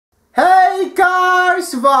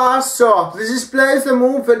guys, what's up? This is Blaze the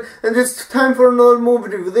Movie and it's time for another movie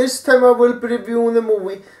review. This time I will be reviewing the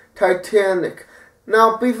movie Titanic.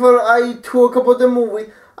 Now before I talk about the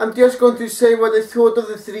movie, I'm just going to say what I thought of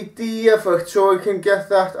the 3D effect so I can get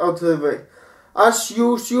that out of the way. As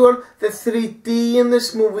usual, the 3D in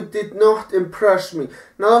this movie did not impress me.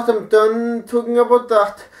 Now that I'm done talking about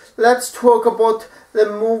that, let's talk about the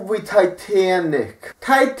movie Titanic.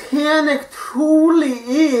 Titanic truly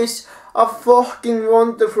is a fucking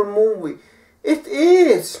wonderful movie. It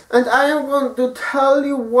is. And I am going to tell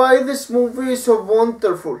you why this movie is so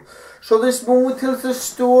wonderful. So this movie tells the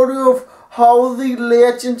story of how the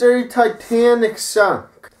legendary Titanic sank.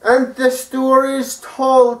 And the story is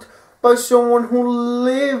told by someone who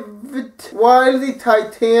lived while the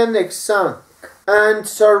Titanic sank and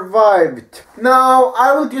survived. Now,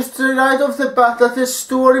 I will just say right off the bat that the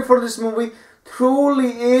story for this movie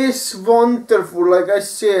truly is wonderful, like I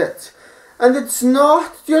said. And it's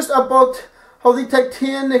not just about how the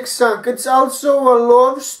Titanic sank, it's also a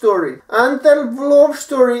love story. And the love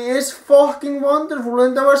story is fucking wonderful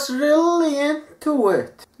and I was really into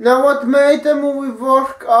it. Now what made the movie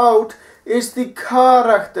work out is the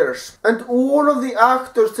characters. And all of the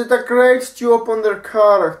actors did a great job on their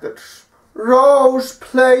characters. Rose,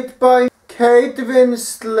 played by Kate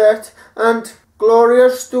Winslet, and Gloria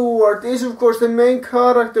Stewart is of course the main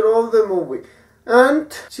character of the movie.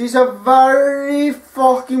 And she's a very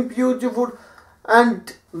fucking beautiful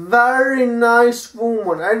and very nice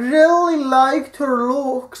woman. I really liked her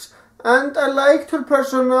looks and I liked her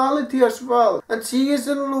personality as well. And she is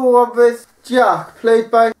in love with Jack, played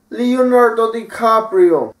by Leonardo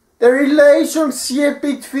DiCaprio. The relationship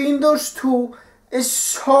between those two is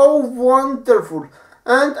so wonderful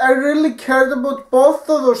and I really cared about both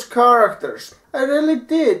of those characters. I really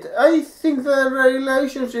did. I think the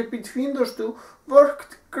relationship between those two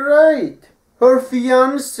worked great. Her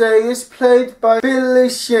fiancé is played by Billy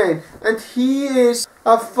Shane and he is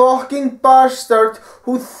a fucking bastard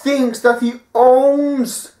who thinks that he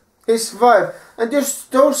owns his wife and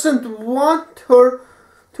just doesn't want her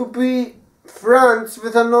to be friends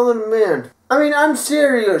with another man. I mean, I'm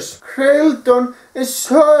serious. Crailton is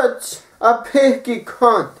such a picky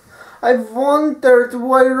cunt. I wondered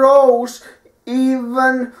why Rose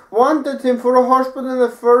even wanted him for a husband in the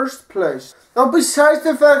first place. Now, besides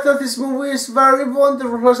the fact that this movie is very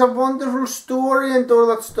wonderful, has a wonderful story and all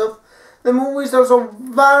that stuff, the movie is also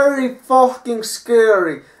very fucking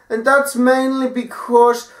scary. And that's mainly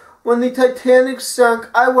because when the Titanic sank,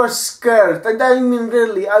 I was scared. And I mean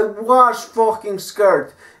really, I was fucking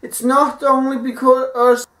scared. It's not only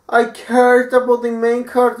because I cared about the main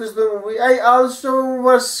characters of the movie, I also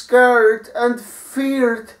was scared and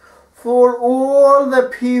feared for all the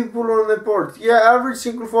people on the board. Yeah, every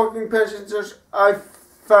single fucking passengers, I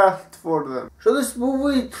felt for them. So this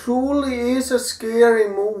movie truly is a scary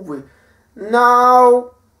movie.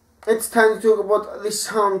 Now, it's time to talk about the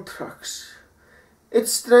soundtracks.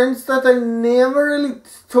 It's strange that I never really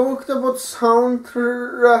talked about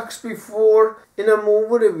soundtracks before in a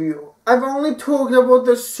movie review. I've only talked about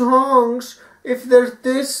the songs if they're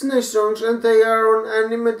Disney songs and they are on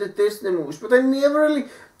animated Disney movies. But I never really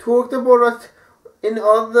talked about it in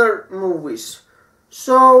other movies.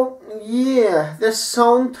 So, yeah, the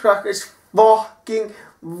soundtrack is fucking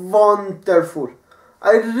wonderful.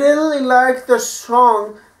 I really liked the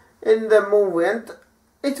song in the movie and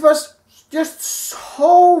it was just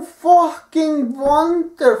so fucking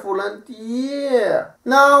wonderful and yeah.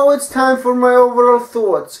 Now it's time for my overall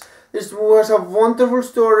thoughts. This was a wonderful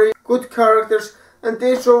story, good characters, and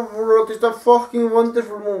this overall is a fucking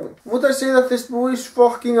wonderful movie. Would I say that this movie is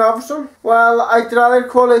fucking awesome? Well, I'd rather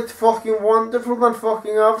call it fucking wonderful than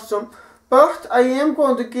fucking awesome. But I am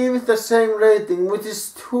going to give it the same rating, which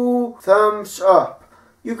is 2 thumbs up.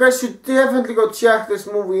 You guys should definitely go check this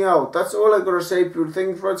movie out. That's all I gotta say, people.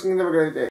 Thanks for watching and have a great day.